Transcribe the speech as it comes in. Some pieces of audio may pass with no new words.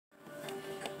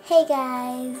Hey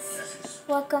guys,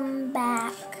 welcome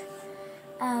back.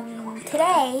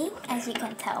 Today, as you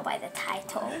can tell by the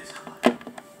title,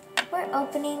 we're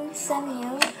opening some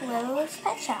new Littlest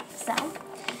Pet Shop. So,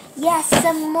 yes,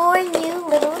 some more new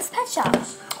Littlest Pet Shop.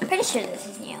 I'm pretty sure this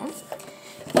is new.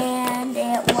 And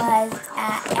it was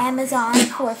at Amazon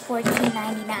for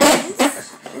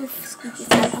 $14.99. Oof, squeaky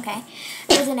sound. Okay.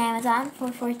 It was on Amazon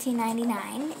for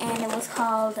 $14.99, and it was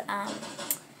called,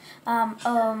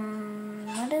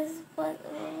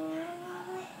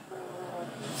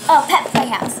 Pet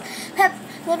Playhouse.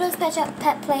 Littlest Pet Shop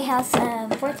Pet Playhouse,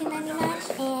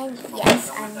 $14.99, and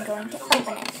yes, I'm going to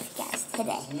open it with you guys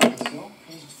today.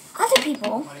 Other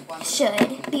people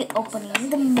should be opening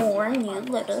the more new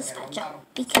Littlest Pet Shop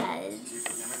because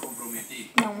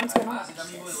no one's gonna watch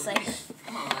this. Like,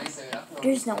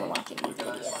 there's no one watching these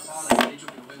videos.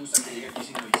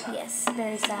 Yes,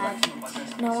 very sad.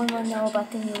 No one will know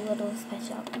about the new Littlest Pet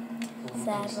Shop.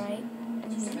 Sad, right?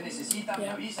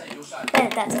 Yeah.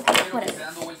 But that's okay.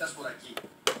 Whatever.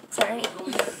 Sorry.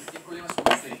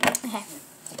 Okay.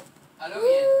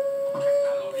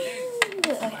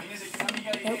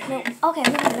 Nope. Okay,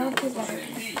 no, please don't.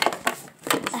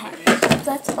 Okay,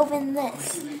 let's open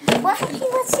this. Well, actually,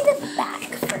 let's see the back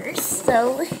first.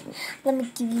 So, let me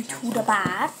give you to the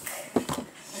back.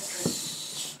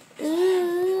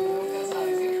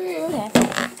 Okay.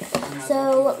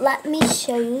 So, let me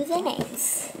show you the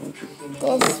names.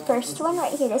 This first one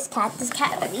right here, this cat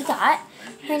that we got,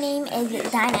 her name is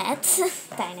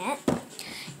Dinette.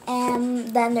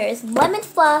 And then there's Lemon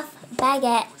Fluff,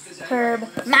 Baguette, Herb,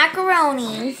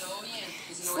 Macaroni,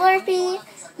 Slurpee,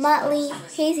 Muttley,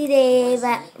 Hazy Dave,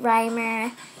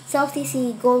 Rhymer, Salty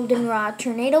Sea, Goldenrod,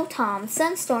 Tornado Tom,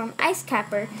 Sunstorm, Ice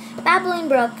Capper, Babbling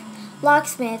Brook,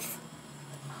 Locksmith,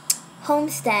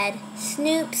 Homestead,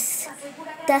 Snoops,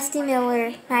 Dusty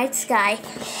Miller, Night Sky,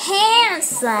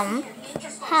 Handsome,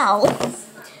 Howl,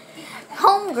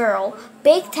 Homegirl,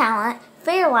 Big Talent,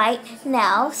 Fairlight,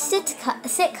 Nell,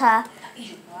 Sitka,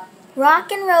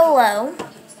 Rock and Rollo,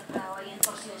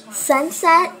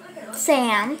 Sunset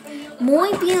Sam,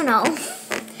 Muy Buno,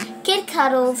 Kid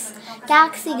Cuddles,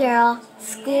 Galaxy Girl,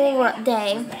 School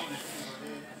Day,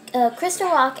 Crystal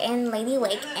Rock and Lady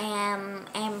Lake, and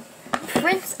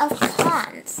Prince of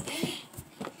Ponds.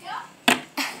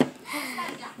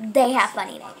 They have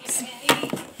funny names.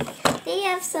 They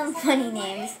have some funny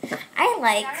names. I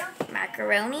like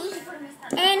Macaroni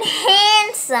and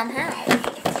Handsome Howl.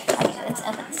 Okay, let's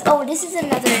open this. Oh, this is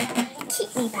another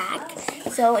Keep Me pack.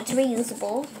 So it's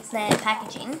reusable, the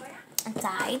packaging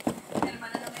inside.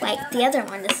 Like the other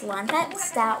one, the Salon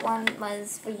Pets, that one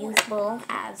was reusable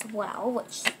as well,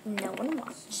 which no one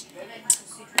watched.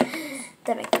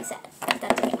 That makes me sad.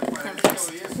 That's okay.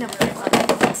 No more.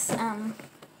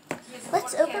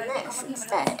 Let's open this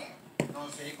instead.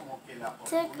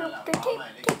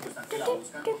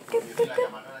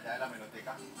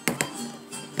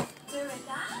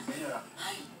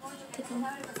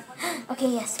 Okay,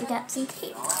 yes, we got some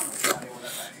tape.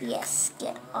 Yes,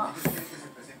 get off.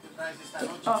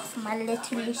 Get off my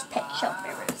Littlest Pet Shop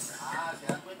mirrors.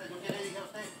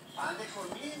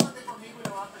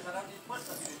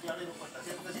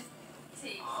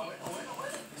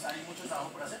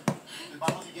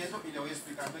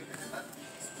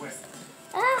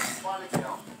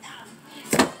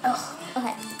 Oh,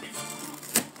 okay.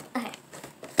 Okay.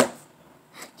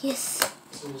 Yes.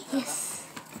 Yes.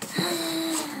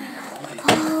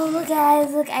 Oh,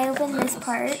 guys, look, I opened this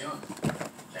part.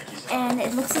 And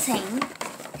it looks the same.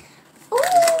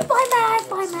 Oh, my bag.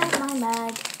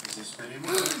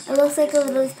 It looks like a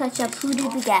Littlest Pet Shop. Who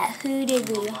did we get? Who did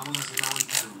we?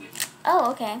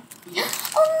 Oh, okay.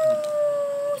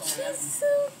 Oh, she's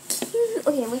so cute.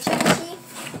 Okay, which one is she?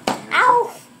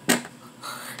 Ow!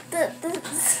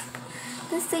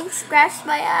 This thing scratched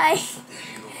my eye.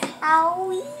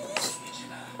 Owie.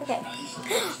 Okay.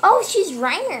 Oh, she's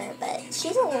Rhymer, but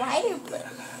she's a lighter blue.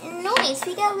 Nice.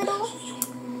 We got little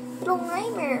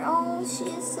Rhymer. Oh, she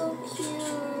is so cute.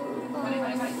 Oh.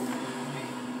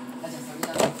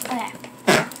 Okay.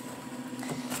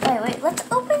 Wait. Let's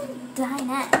open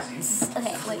Dinette's.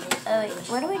 Okay, wait.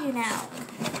 What do I do now?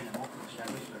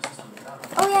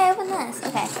 Oh, yeah, I opened this.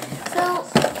 Okay. So,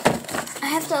 I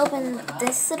have to open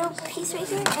this little piece right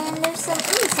here, and there's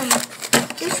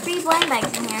there's 3 blind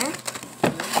bags in here.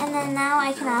 And then now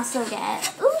I can also get,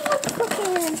 what's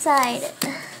cooking inside?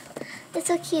 It's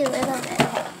so cute, I love it.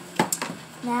 Okay.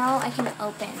 Now I can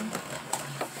open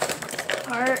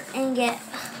part and get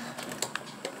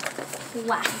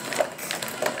plastic.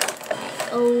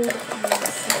 Oh,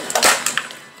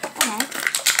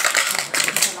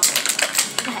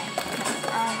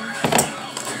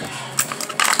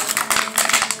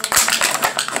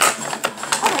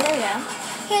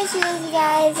 Here she is, you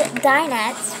guys.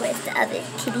 Dinette with the other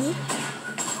kitty.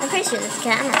 I'm pretty sure this is a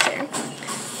cat. I'm not sure.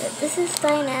 But this is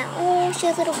Dinette. Oh, she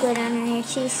has a little glitter on her hair.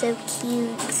 She's so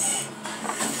cute.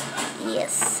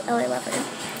 Yes. Oh, I love her.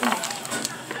 Okay.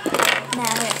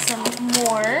 Now we have some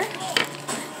more.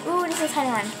 Ooh, this is a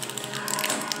tiny one.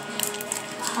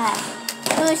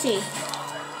 Who is she?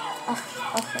 Oh,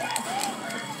 okay.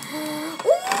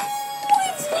 Ooh,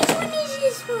 which one is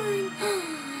this one?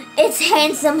 It's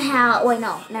Handsome Hal. Wait,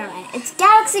 no, never mind. It's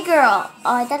Galaxy Girl.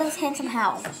 Oh, I thought it was Handsome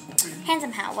Hal.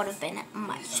 Handsome Hal would have been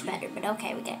much better, but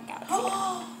okay, we get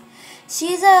Galaxy.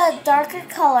 She's a darker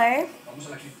color.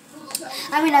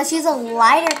 I mean, no, she's a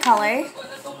lighter color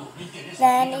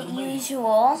than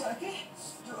usual.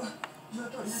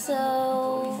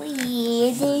 So,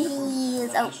 yeah, there he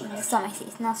is. Oh, it's on my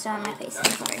face. Not showing my face.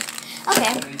 I'm sorry.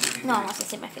 Okay. No one wants to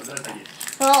see my face. Okay.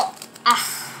 Well,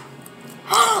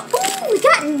 ooh, we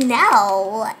got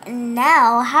Nell.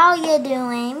 Nell, how you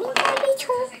doing? We got a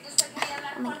little.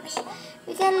 Oh my gosh.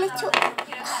 We got a little.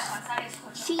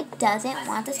 She doesn't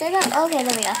want to stay up. Okay,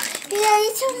 there we go. We got a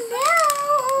little Nell.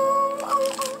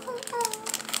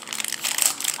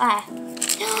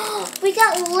 We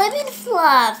got Lemon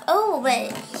Fluff. Oh, but he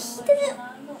doesn't.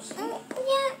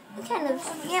 Yeah, kind of.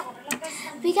 Yep.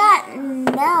 We got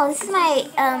Nell.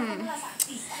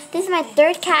 This is my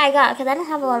third cat I got because I don't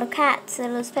have a lot of cats. So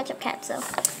those Pet Shop cats. So,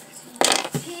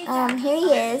 here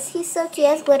he is. He's so cute. He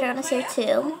has glitter on his hair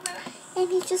too, and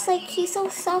he's just like he's so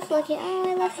soft looking. Oh,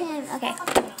 I love him. Okay.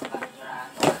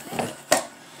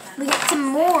 We got some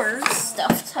more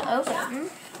stuff to open.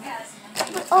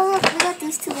 But, oh look, we got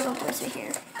these two little boys right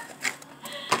here.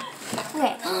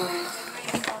 Okay.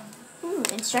 Ooh,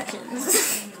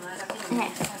 instructions.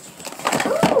 Okay.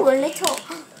 Ooh, a little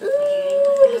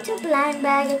blind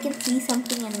bag. I can see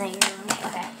something in there.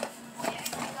 Okay.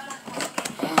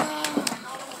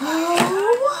 Oh,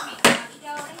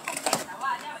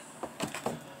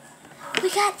 we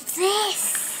got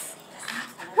this.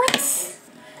 What?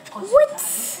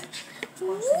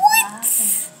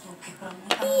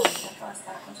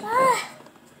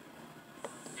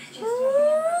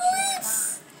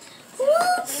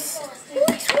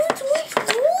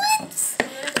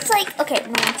 It's like, okay,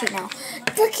 no, actually, no.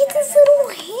 Look at this little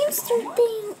hamster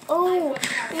thing. Oh,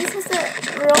 we're supposed to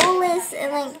roll this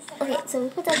and like, okay, so we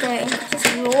put that there and just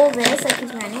roll this like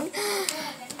he's running.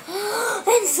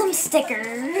 And some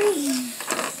stickers.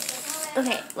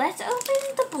 Okay, let's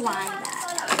open the blind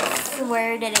bag.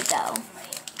 Where did it go?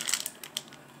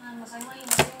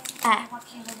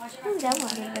 Ooh, that one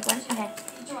was a big one. Okay.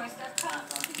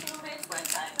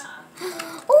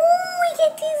 Oh, we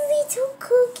get these little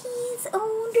cookies.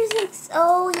 Oh, there's like,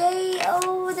 oh, yay.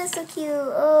 Oh, that's so cute.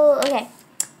 Oh, okay.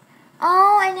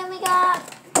 Oh, and then we got,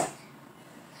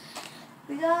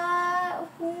 who did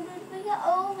we got?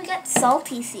 Oh, we got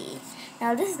Salty Sea.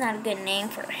 Now, this is not a good name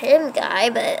for him, guy,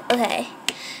 but okay.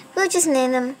 We'll just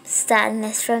name him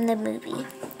Sadness from the movie.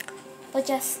 Or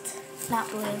just not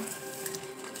blue.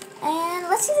 And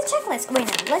let's do the checklist. Wait,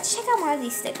 no, let's check out more of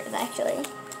these stickers, actually.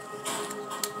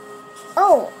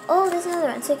 Oh, there's another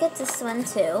one. So get this one,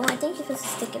 too. I think you're supposed to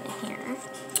stick it in here. I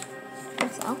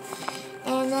think so.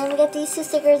 And then we got these two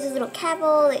stickers, this little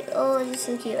capo. Like, oh, they're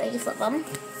so cute. I just love them.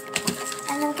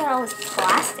 And then we got all this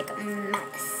plastic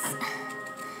mess.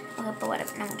 Okay, but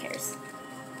whatever. No one cares.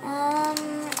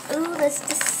 Ooh, that's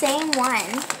the same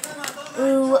one.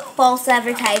 Ooh, false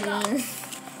advertising.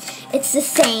 It's the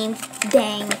same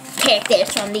dang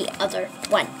characters from the other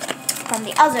one. From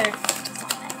the other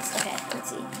comments. Okay, let's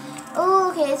see.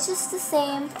 Oh, okay, it's just the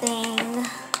same thing.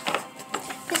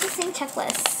 It's the same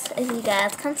checklist, as you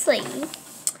guys can see.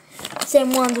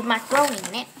 Same ones with macaroni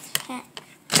in it.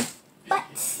 But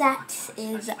that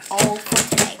is all for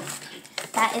today.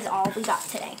 That is all we got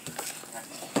today.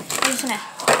 I'm just gonna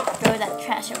throw that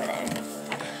trash over there.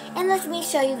 And let me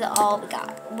show you all we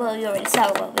got. Well, you already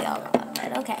saw what we all got,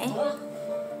 but okay.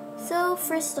 So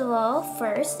first of all,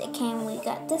 we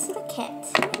got this little kit.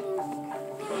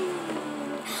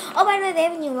 Oh, by the way, they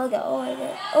have a new logo.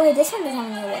 Oh, this one doesn't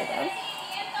have a new logo.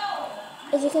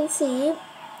 As you can see,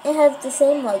 it has the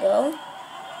same logo.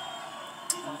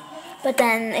 But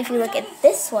then, if you look at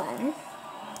this one,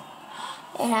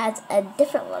 it has a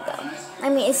different logo. I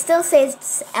mean, it still says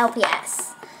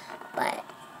LPS, but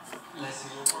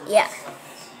yeah.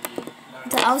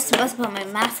 So I was supposed to put my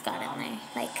mascot in there,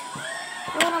 like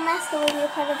a little mascot would be a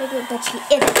part of the group, but she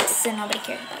isn't, so nobody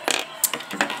cares about it.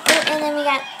 Oh, and then we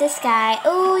got this guy.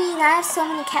 Oh, you know, I have so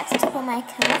many cats to put my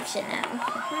collection now.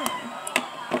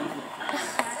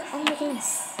 Oh my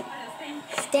goodness.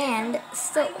 Stand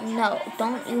still. No,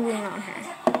 don't you lean on her.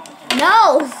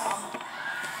 No!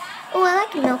 Oh, I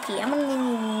like Milky. I'm gonna name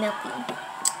you Milky.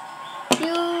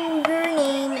 Your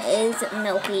name is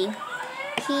Milky.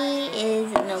 He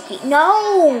is Milky.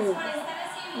 No!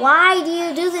 Why do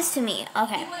you do this to me?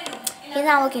 Okay. He's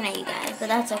not looking at you guys, but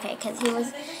that's okay, because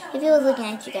if he was looking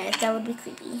at you guys, that would be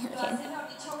creepy. Okay.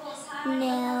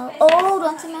 No. Oh,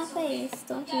 don't see my face.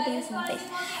 Don't you dare see my face.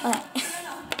 Okay.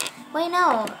 Wait,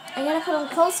 no. I gotta put them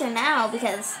closer now,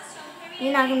 because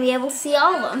you're not gonna be able to see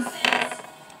all of them.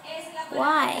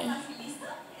 Why?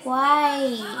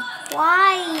 Why?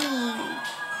 Why?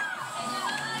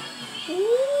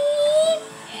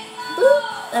 Boop.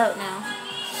 Oh, no.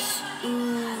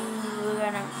 Ooh, we're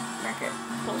gonna make it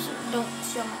closer. Don't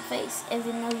show my face,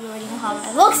 even though you already know how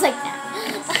it looks like now.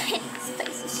 His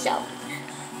face is showing.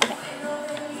 Okay.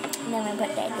 And then we're gonna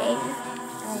put that there.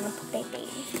 And we're gonna put that there.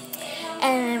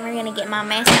 And then we're gonna get my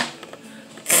mask out.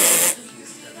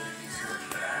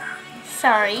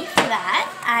 Sorry for that.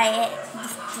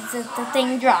 The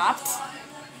thing dropped.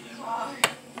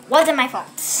 Wasn't my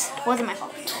fault. Wasn't my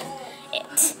fault.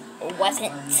 It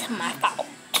wasn't my fault.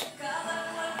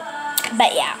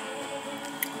 But yeah.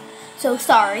 So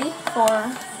sorry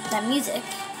for the music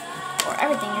or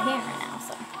everything you're hearing right now.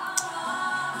 So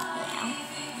yeah.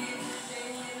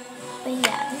 But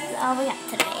yeah, this is all we got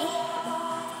today.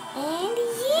 And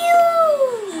you.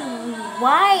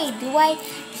 Why do I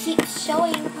keep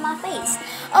showing my face?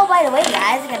 Oh, by the way,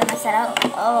 guys, I gotta mess that up.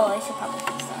 Oh, I should probably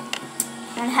fix that.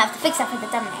 I'm gonna have to fix that for the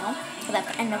thumbnail, because I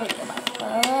have to end the video. But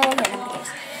okay, nobody cares.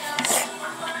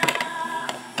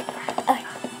 Okay.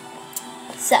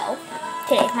 So,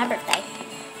 today's my birthday.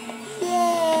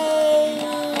 Yay!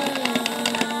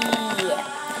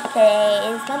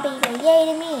 Today is my birthday. Yay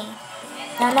to me.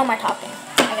 Now, no more talking.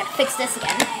 I gotta fix this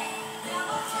again.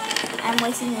 I'm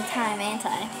wasting the time, ain't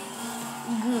I?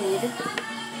 Good.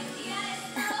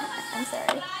 I'm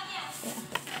sorry. Yeah.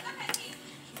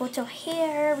 Put your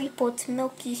hair. We put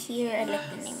Milky here. I like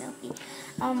the name Milky.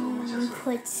 We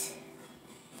put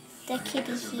the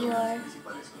kitty here.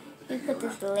 We put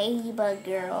this ladybug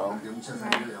girl.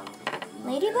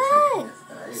 Ladybug!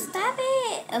 Stop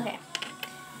it! Okay.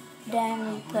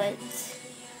 Then we put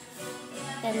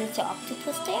the little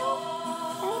octopus tail.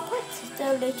 And we put the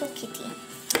little kitty.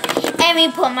 And we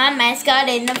put my mascot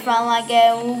in the front like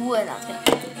a wood. And we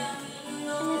put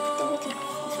the little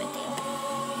octopus right there.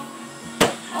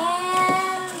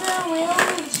 And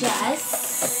we'll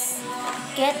just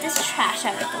get this trash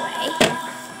out of the way.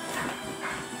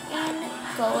 And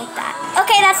go like that.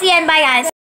 Okay, that's the end. Bye, guys.